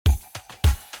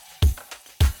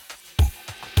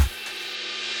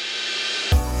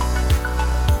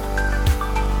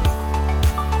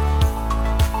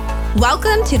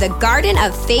Welcome to the Garden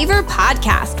of Favor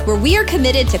podcast, where we are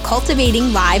committed to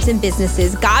cultivating lives and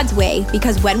businesses God's way,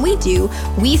 because when we do,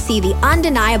 we see the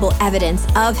undeniable evidence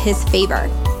of His favor.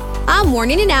 I'm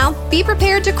warning you now, be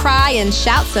prepared to cry and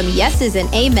shout some yeses and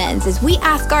amens as we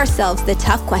ask ourselves the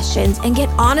tough questions and get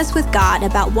honest with God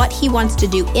about what He wants to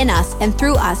do in us and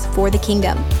through us for the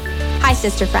kingdom. Hi,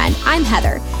 sister friend, I'm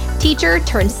Heather. Teacher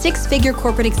turned six-figure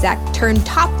corporate exec, turned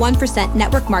top 1%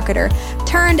 network marketer,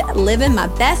 turned living my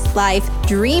best life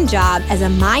dream job as a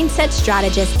mindset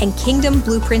strategist and kingdom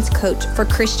blueprints coach for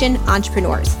Christian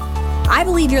entrepreneurs. I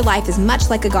believe your life is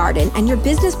much like a garden and your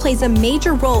business plays a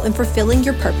major role in fulfilling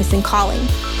your purpose and calling.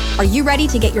 Are you ready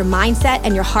to get your mindset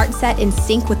and your heart set in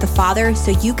sync with the Father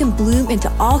so you can bloom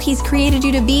into all He's created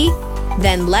you to be?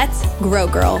 Then let's grow,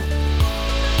 girl.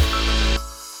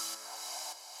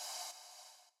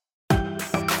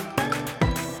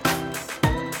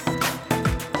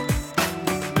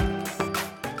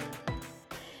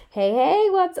 Hey,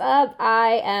 what's up?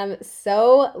 I am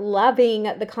so loving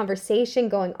the conversation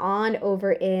going on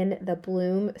over in the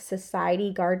Bloom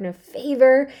Society Garden of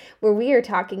Favor, where we are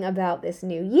talking about this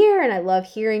new year, and I love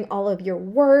hearing all of your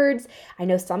words. I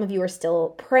know some of you are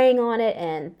still praying on it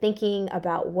and thinking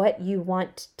about what do you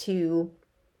want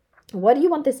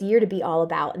this year to be all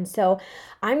about? And so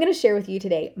I'm going to share with you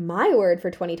today my word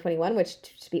for 2021, which,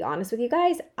 to be honest with you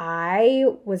guys, I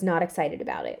was not excited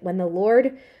about it. When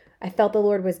I felt the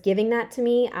Lord was giving that to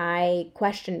me, I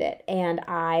questioned it and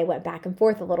I went back and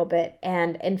forth a little bit.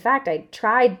 And in fact, I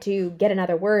tried to get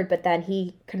another word, but then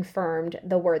He confirmed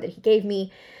the word that He gave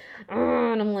me.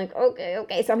 And I'm like,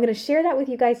 okay. So I'm going to share that with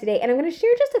you guys today. And I'm going to share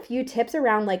just a few tips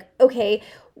around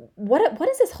what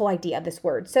is this whole idea of this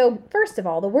word? So first of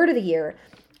all, the word of the year.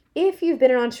 If you've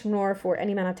been an entrepreneur for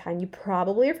any amount of time, you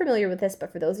probably are familiar with this.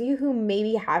 But for those of you who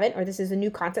maybe haven't, or this is a new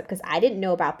concept, because I didn't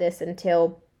know about this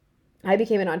until I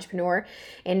became an entrepreneur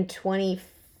in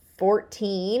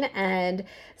 2014. And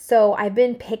so I've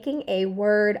been picking a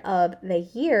word of the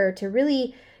year to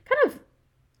really kind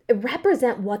of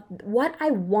represent what I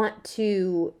want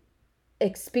to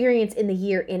experience in the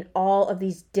year in all of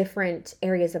these different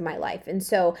areas of my life. And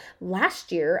so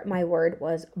last year, my word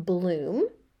was bloom.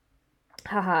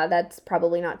 Haha, that's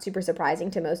probably not super surprising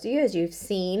to most of you, as you've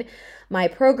seen my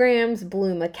programs,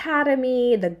 Bloom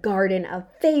Academy, the Garden of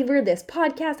Favor, this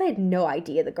podcast. I had no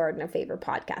idea the Garden of Favor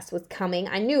podcast was coming.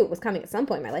 I knew it was coming at some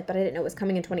point in my life, but I didn't know it was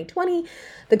coming in 2020.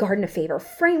 The Garden of Favor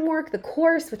framework, the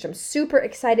course, which I'm super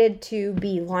excited to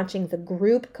be launching the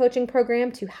group coaching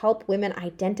program to help women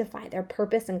identify their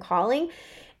purpose and calling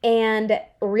and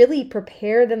really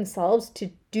prepare themselves to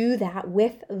do that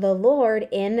with the Lord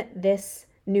in this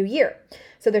new year.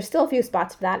 So there's still a few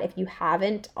spots for that if you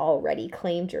haven't already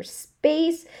claimed your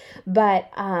space,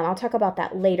 but I'll talk about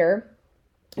that later.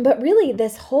 But really,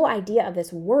 this whole idea of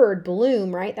this word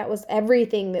bloom, right? That was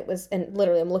everything that was, and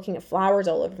literally I'm looking at flowers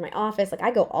all over my office. Like, I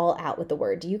go all out with the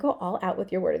word. Do you go all out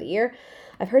with your word of the year?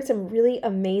 I've heard some really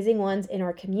amazing ones in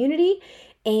our community.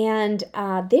 And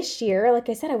this year, like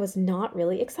I said, I was not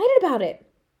really excited about it.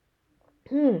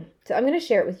 So I'm going to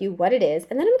share it with you what it is,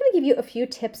 and then I'm going to give you a few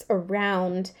tips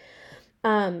around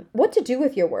what to do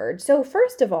with your word. So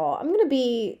first of all, I'm going to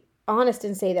be honest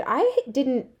and say that I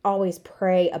didn't always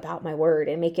pray about my word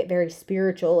and make it very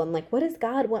spiritual and like, what does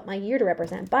God want my year to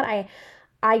represent? But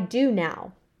I do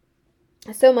now.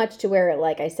 So much to where,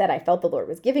 like I said, I felt the Lord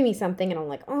was giving me something and I'm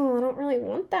like, oh, I don't really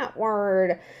want that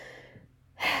word.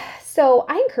 So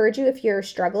I encourage you, if you're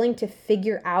struggling to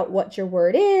figure out what your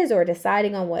word is or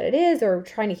deciding on what it is or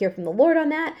trying to hear from the Lord on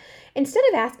that, instead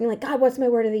of asking like, God, what's my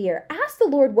word of the year? Ask the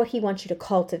Lord what He wants you to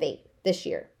cultivate this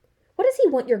year. What does He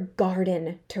want your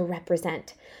garden to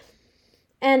represent?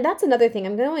 And that's another thing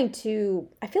I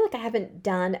feel like I haven't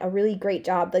done a really great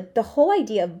job. Like the whole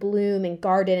idea of bloom and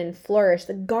garden and flourish.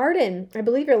 The garden, I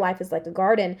believe your life is like a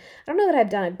garden. I don't know that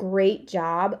I've done a great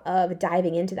job of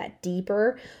diving into that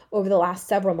deeper over the last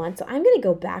several months. So I'm going to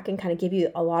go back and kind of give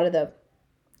you a lot of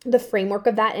the framework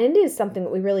of that. And it is something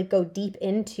that we really go deep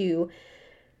into.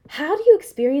 How do you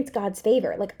experience God's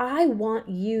favor? Like, I want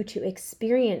you to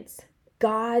experience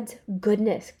God's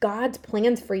goodness, God's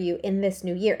plans for you in this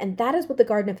new year. And that is what the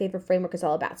Garden of Favor framework is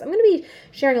all about. So I'm going to be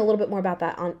sharing a little bit more about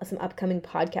that on some upcoming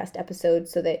podcast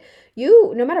episodes so that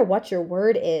you, no matter what your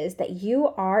word is, that you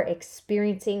are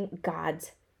experiencing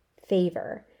God's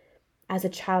favor as a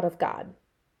child of God.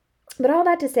 But all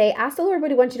that to say, ask the Lord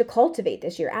what He wants you to cultivate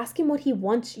this year. Ask Him what He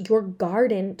wants your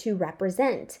garden to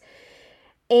represent.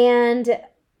 And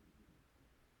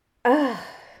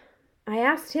I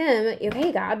asked Him,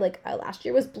 hey God, like last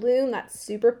year was bloom. That's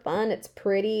super fun. It's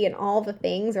pretty and all the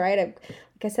things, right? Like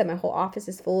I said, my whole office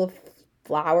is full of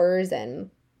flowers and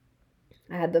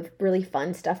I had the really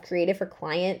fun stuff created for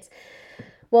clients.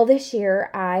 Well, this year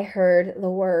I heard the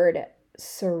word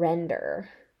surrender.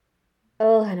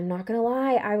 Oh, and I'm not going to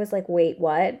lie. I was like, wait,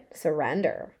 what?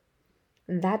 Surrender.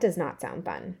 That does not sound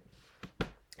fun.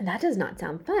 That does not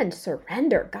sound fun.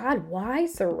 Surrender. God, why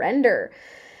surrender?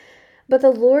 But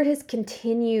the Lord has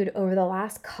continued over the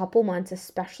last couple months,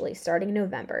 especially starting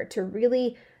November, to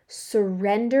really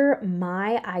surrender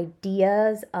my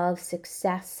ideas of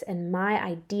success and my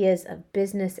ideas of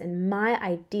business and my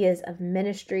ideas of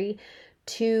ministry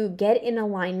to get in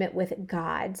alignment with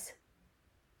God's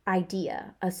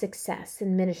idea of success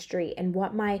and ministry and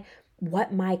what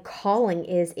my calling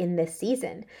is in this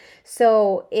season.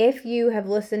 So, if you have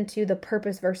listened to the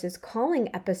purpose versus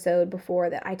calling episode before,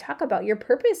 that I talk about your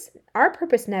purpose, our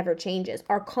purpose never changes,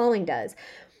 our calling does.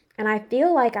 And I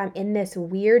feel like I'm in this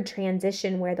weird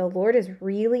transition where the Lord is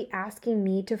really asking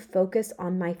me to focus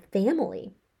on my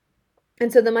family.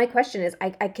 And so then my question is, I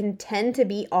can tend to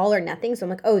be all or nothing. So I'm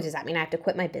like, oh, does that mean I have to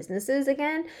quit my businesses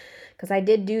again? Because I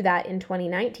did do that in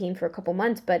 2019 for a couple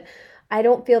months, but I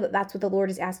don't feel that that's what the Lord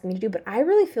is asking me to do. But I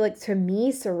really feel like, to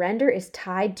me, surrender is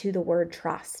tied to the word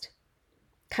trust.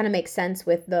 Kind of makes sense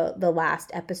with the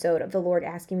last episode of the Lord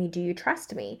asking me, do you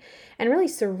trust me? And really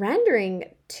surrendering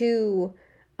to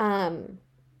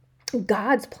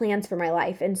God's plans for my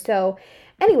life. And so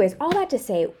anyways, all that to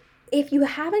say, if you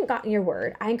haven't gotten your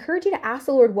word, I encourage you to ask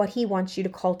the Lord what he wants you to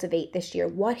cultivate this year,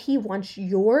 what he wants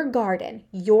your garden,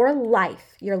 your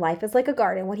life is like a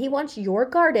garden, what he wants your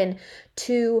garden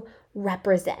to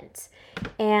represent.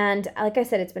 And like I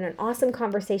said, it's been an awesome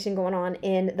conversation going on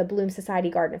in the Bloom Society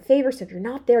Garden of Favor. So if you're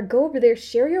not there, go over there,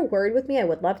 share your word with me. I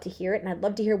would love to hear it. And I'd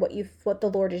love to hear what the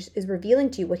Lord is revealing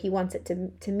to you, what he wants it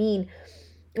to mean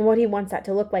and what he wants that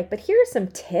to look like. But here are some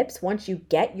tips once you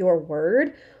get your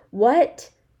word, what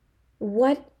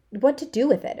to do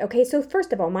with it. Okay, so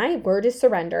first of all, my word is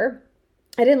surrender.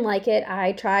 I didn't like it.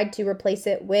 I tried to replace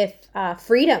it with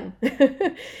freedom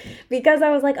because I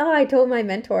was like, I told my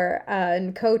mentor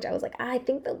and coach, I was like, I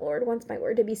think the Lord wants my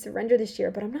word to be surrender this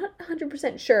year, but I'm not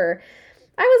 100% sure.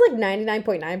 I was like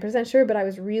 99.9% sure, but I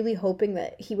was really hoping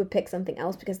that he would pick something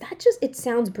else because it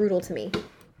sounds brutal to me.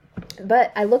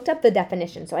 But I looked up the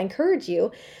definition. So I encourage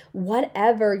you,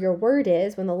 whatever your word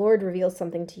is, when the Lord reveals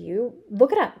something to you,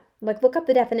 look it up. Look up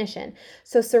the definition.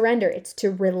 So surrender, it's to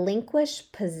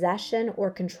relinquish possession or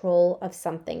control of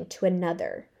something to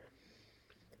another.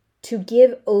 To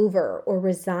give over or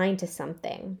resign to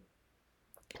something.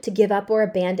 To give up or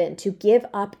abandon. To give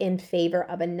up in favor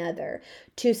of another.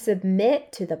 To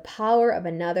submit to the power of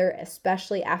another,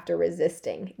 especially after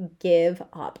resisting. Give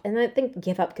up. And I think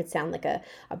give up could sound like a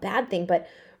bad thing, but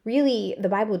really the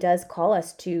Bible does call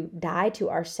us to die to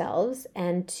ourselves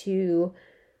and to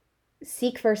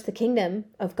seek first the kingdom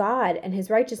of God and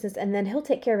his righteousness, and then he'll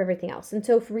take care of everything else. And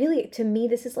so really, to me,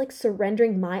 this is like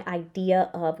surrendering my idea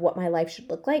of what my life should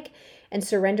look like and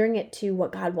surrendering it to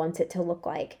what God wants it to look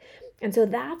like. And so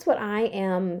that's what I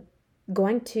am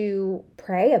going to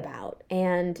pray about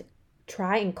and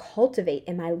try and cultivate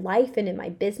in my life and in my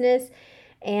business.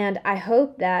 And I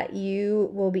hope that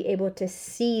you will be able to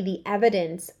see the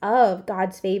evidence of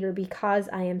God's favor because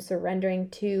I am surrendering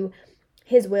to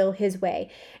his will, his way.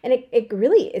 And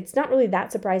it's not really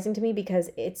that surprising to me because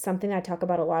it's something I talk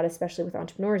about a lot, especially with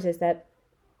entrepreneurs, is that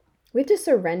we have to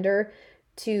surrender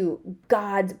to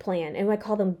God's plan. And I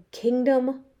call them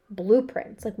kingdom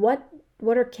blueprints. Like what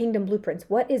are kingdom blueprints?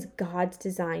 What is God's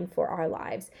design for our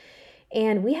lives?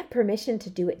 And we have permission to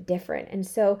do it different. And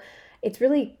so it's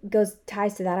really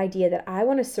ties to that idea that I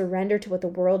want to surrender to what the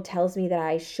world tells me that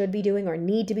I should be doing or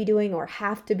need to be doing or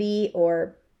have to be,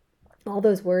 or all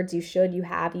those words, you should, you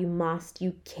have, you must,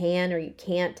 you can, or you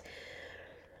can't.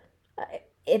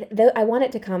 I want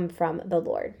it to come from the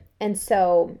Lord. And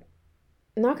so,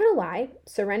 I'm not going to lie,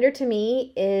 surrender to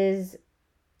me is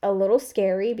a little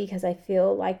scary because I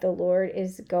feel like the Lord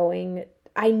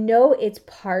I know it's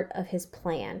part of his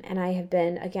plan. And I've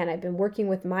been working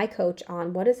with my coach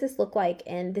on what does this look like?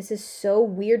 And this is so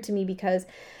weird to me because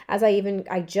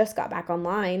I just got back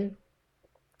online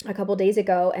a couple days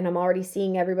ago and I'm already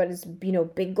seeing everybody's,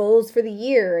 big goals for the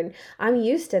year. And I'm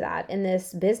used to that in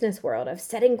this business world of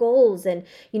setting goals and,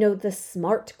 the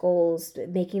SMART goals,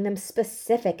 making them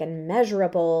specific and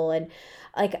measurable and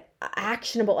like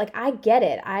actionable. Like I get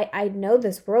it. I know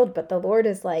this world, but the Lord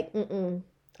is like,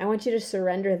 I want you to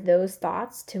surrender those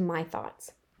thoughts to my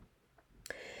thoughts.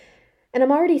 And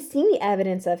I'm already seeing the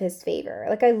evidence of his favor.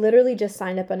 Like I literally just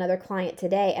signed up another client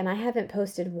today and I haven't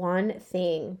posted one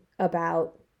thing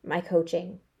about my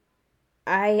coaching.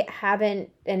 I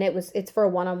haven't, and it's for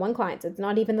one-on-one clients. It's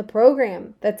not even the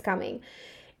program that's coming.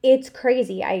 it's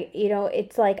crazy.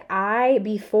 It's like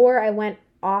before I went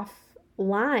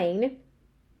offline,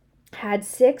 had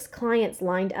 6 clients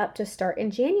lined up to start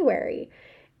in January.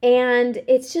 And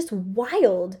it's just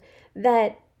wild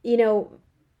that,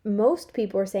 most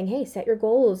people are saying, hey, set your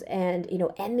goals and,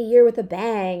 end the year with a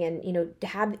bang and, to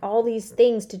have all these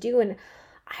things to do. And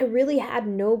I really had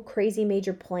no crazy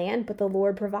major plan, but the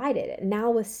Lord provided it.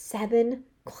 Now with 7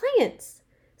 clients,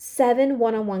 7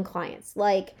 one-on-one clients.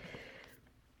 Like,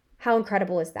 how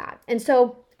incredible is that? And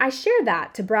so I share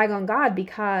that to brag on God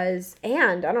because,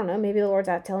 and I don't know, maybe the Lord's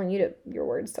not telling you to, your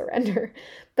word, surrender.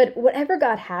 But whatever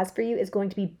God has for you is going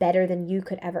to be better than you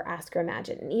could ever ask or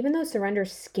imagine. And even though surrender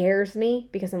scares me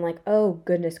because I'm like, oh,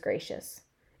 goodness gracious,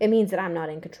 it means that I'm not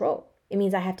in control. It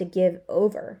means I have to give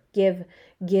over, give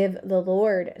the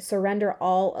Lord, surrender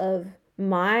all of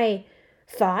my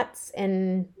thoughts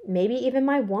and maybe even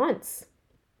my wants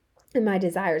and my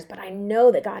desires. But I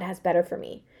know that God has better for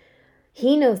me.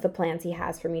 He knows the plans he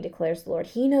has for me, declares the Lord.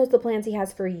 He knows the plans he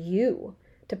has for you,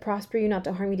 to prosper you, not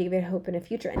to harm you, to give you hope in a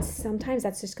future. And sometimes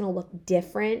that's just going to look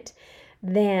different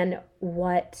than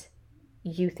what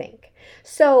you think.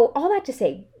 So all that to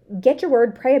say, get your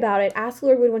word, pray about it, ask the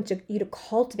Lord what he wants you to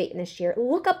cultivate in this year.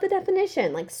 Look up the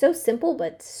definition, like so simple,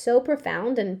 but so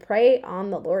profound, and pray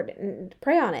on the Lord and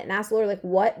pray on it and ask the Lord, like,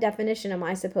 what definition am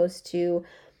I supposed to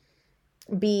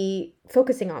be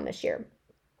focusing on this year?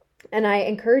 And I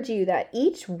encourage you that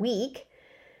each week,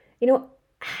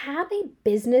 have a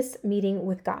business meeting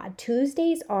with God.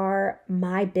 Tuesdays are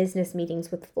my business meetings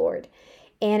with the Lord.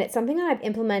 And it's something that I've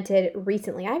implemented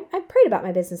recently. I've prayed about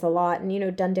my business a lot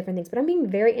and, done different things, but I'm being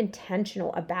very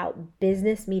intentional about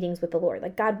business meetings with the Lord.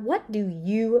 Like, God, what do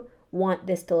you want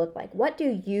this to look like? What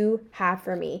do you have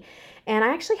for me? And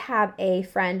I actually have a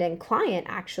friend and client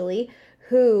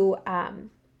who,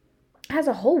 has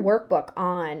a whole workbook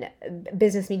on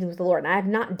business meetings with the Lord. And I've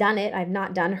not done it. I've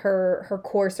not done her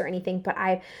course or anything, but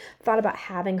I've thought about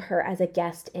having her as a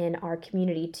guest in our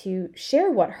community to share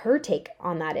what her take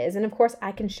on that is. And of course,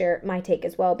 I can share my take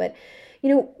as well. But,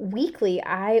 weekly,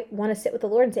 I want to sit with the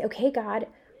Lord and say, okay, God,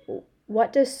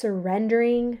 what does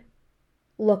surrendering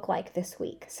look like this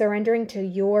week? Surrendering to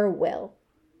your will.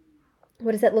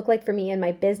 What does that look like for me in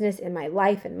my business, in my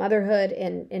life, in motherhood,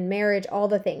 in marriage, all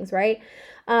the things, right?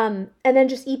 And then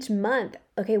just each month,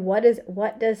 okay, what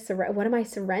am I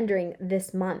surrendering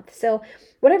this month? So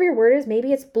whatever your word is,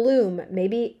 maybe it's bloom,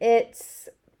 maybe it's,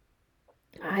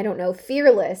 I don't know,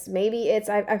 fearless, maybe it's,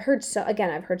 I've heard so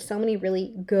many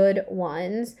really good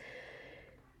ones,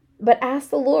 but ask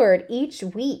the Lord each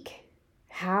week,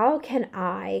 how can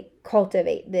I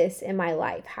cultivate this in my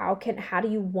life? How do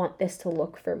you want this to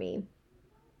look for me?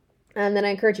 And then I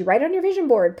encourage you, write on your vision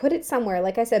board, put it somewhere.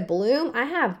 Like I said, bloom. I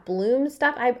have bloom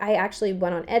stuff. I actually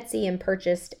went on Etsy and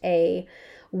purchased a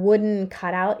wooden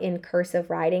cutout in cursive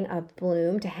writing of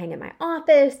bloom to hang in my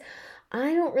office.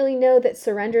 I don't really know that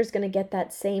surrender is going to get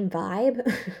that same vibe.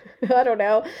 I don't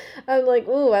know. I'm like,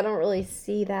 ooh, I don't really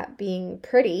see that being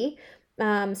pretty.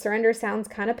 Surrender sounds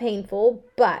kind of painful,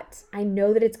 but I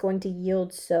know that it's going to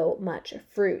yield so much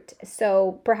fruit.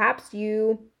 So perhaps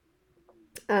you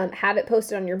have it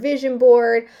posted on your vision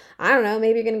board. I don't know,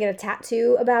 maybe you're going to get a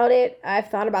tattoo about it. I've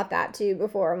thought about that too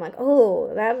before. I'm like,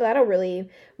 oh, that'll really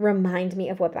remind me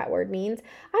of what that word means.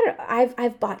 I don't know.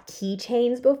 I've bought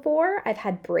keychains before. I've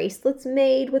had bracelets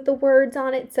made with the words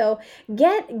on it. So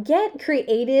get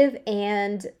creative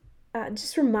and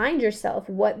just remind yourself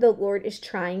what the Lord is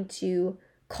trying to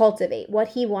cultivate, what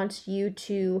he wants you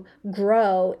to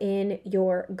grow in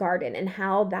your garden, and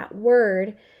how that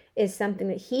word is something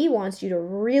that he wants you to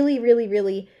really, really,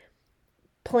 really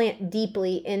plant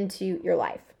deeply into your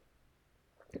life.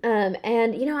 And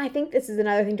I think this is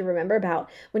another thing to remember about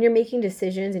when you're making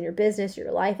decisions in your business,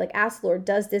 your life. Like, ask the Lord,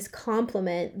 does this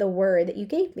complement the word that you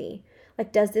gave me?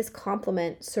 Like, does this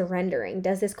complement surrendering?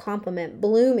 Does this complement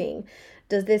blooming?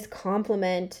 Does this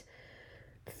complement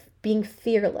being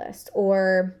fearless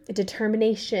or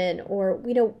determination or,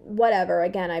 whatever?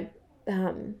 Again,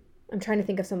 I'm trying to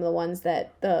think of some of the ones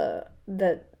that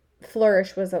the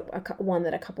flourish was one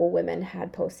that a couple women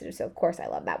had posted. So of course I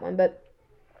love that one. But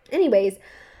anyways,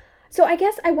 so I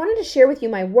guess I wanted to share with you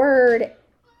my word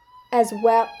as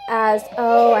well as,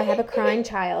 oh, I have a crying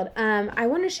child. I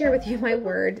want to share with you my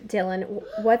word. Dylan,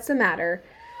 what's the matter?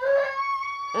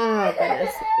 Oh,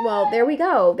 goodness. Well, there we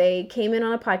go. They came in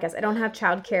on a podcast. I don't have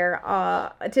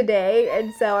childcare today,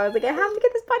 and so I was like, I have to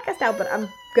get this podcast out, but I'm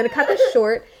going to cut this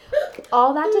short.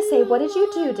 All that to say, what did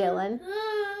you do, Dylan?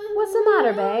 What's the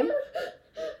matter, babe?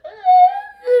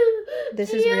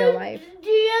 This is real life.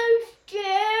 I'm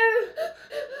scared.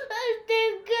 I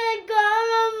think I got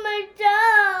on my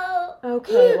toe.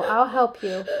 Okay, well, I'll help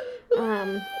you.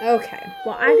 Okay.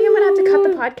 Well, I think I'm gonna have to cut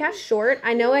the podcast short.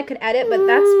 I know I could edit, but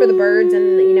that's for the birds,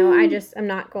 and I'm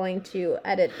not going to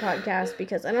edit podcasts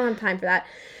because I don't have time for that.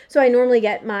 So I normally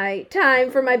get my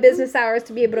time for my business hours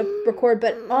to be able to record.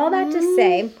 But all that to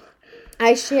say,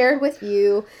 I shared with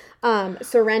you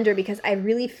surrender because I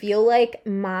really feel like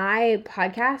my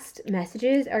podcast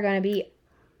messages are going to be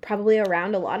probably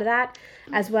around a lot of that,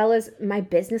 as well as my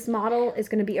business model is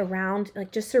going to be around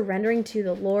like just surrendering to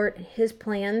the Lord and his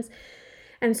plans.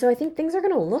 And so I think things are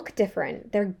going to look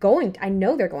different. I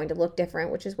know they're going to look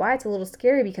different, which is why it's a little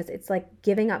scary, because it's like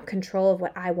giving up control of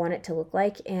what I want it to look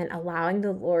like and allowing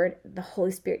the Lord, the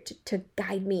Holy Spirit to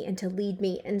guide me and to lead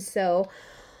me. And so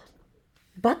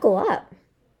buckle up.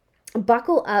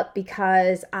 Buckle up,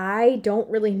 because I don't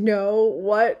really know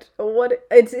what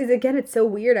it's so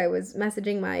weird. I was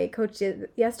messaging my coach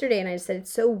yesterday and I just said,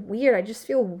 it's so weird. I just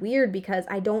feel weird because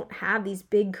I don't have these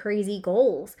big crazy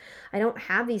goals. I don't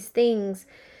have these things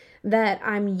that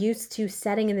I'm used to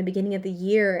setting in the beginning of the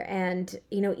year. And,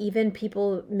 even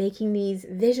people making these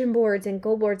vision boards and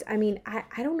goal boards. I mean,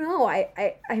 I don't know.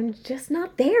 I'm just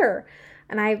not there.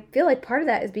 And I feel like part of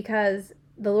that is because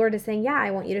the Lord is saying, yeah, I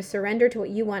want you to surrender to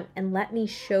what you want and let me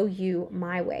show you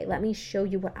my way. Let me show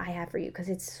you what I have for you, because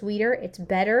it's sweeter, it's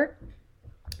better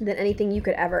than anything you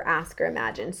could ever ask or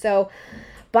imagine. So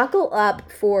buckle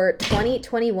up for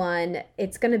 2021.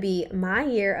 It's going to be my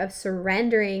year of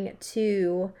surrendering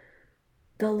to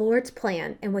the Lord's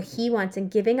plan and what he wants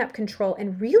and giving up control.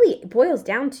 And really it boils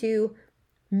down to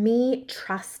me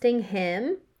trusting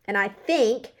him. And I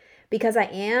think because I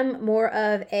am more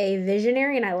of a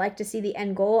visionary and I like to see the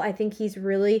end goal, I think he's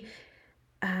really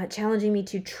challenging me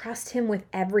to trust him with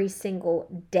every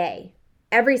single day,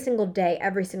 every single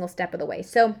step of the way.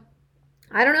 So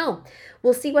I don't know.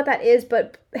 We'll see what that is.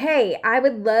 But hey, I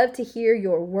would love to hear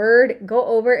your word. Go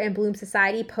over in Bloom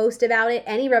Society, post about it.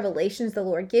 Any revelations the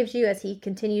Lord gives you as he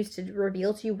continues to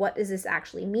reveal to you, what does this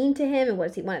actually mean to him and what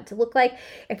does he want it to look like?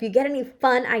 If you get any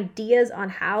fun ideas on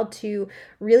how to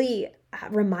really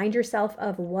remind yourself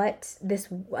of what this,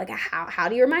 like how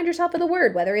do you remind yourself of the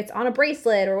word, whether it's on a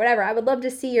bracelet or whatever, I would love to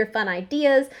see your fun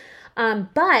ideas.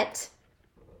 But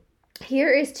here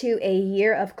is to a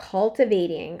year of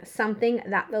cultivating something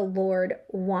that the Lord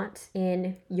wants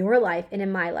in your life and in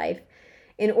my life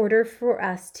in order for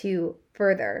us to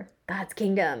further God's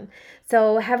kingdom.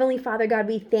 So Heavenly Father, God,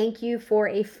 we thank you for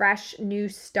a fresh new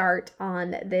start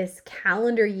on this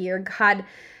calendar year. God,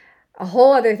 a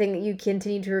whole other thing that you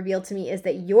continue to reveal to me is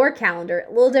that your calendar,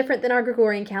 a little different than our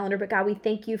Gregorian calendar, but God, we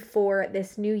thank you for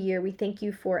this new year. We thank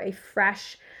you for a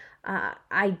fresh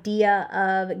idea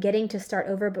of getting to start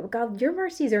over. But God, your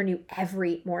mercies are new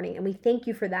every morning, and we thank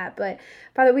you for that. But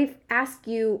Father, we've asked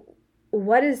you,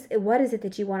 what is it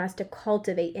that you want us to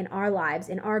cultivate in our lives,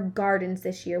 in our gardens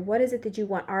this year? What is it that you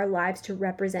want our lives to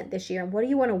represent this year? And what do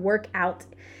you want to work out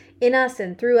in us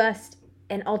and through us?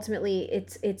 And ultimately,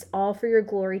 it's all for your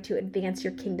glory to advance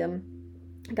your kingdom.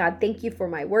 God, thank you for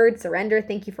my word, surrender.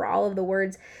 Thank you for all of the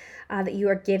words that you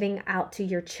are giving out to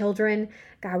your children.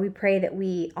 God, we pray that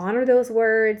we honor those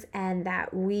words and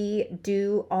that we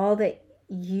do all that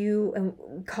you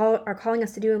are calling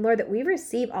us to do. And Lord, that we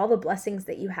receive all the blessings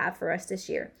that you have for us this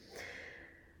year.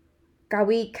 God,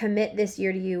 we commit this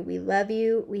year to you. We love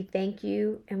you, we thank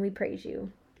you, and we praise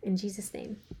you. In Jesus'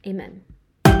 name, amen.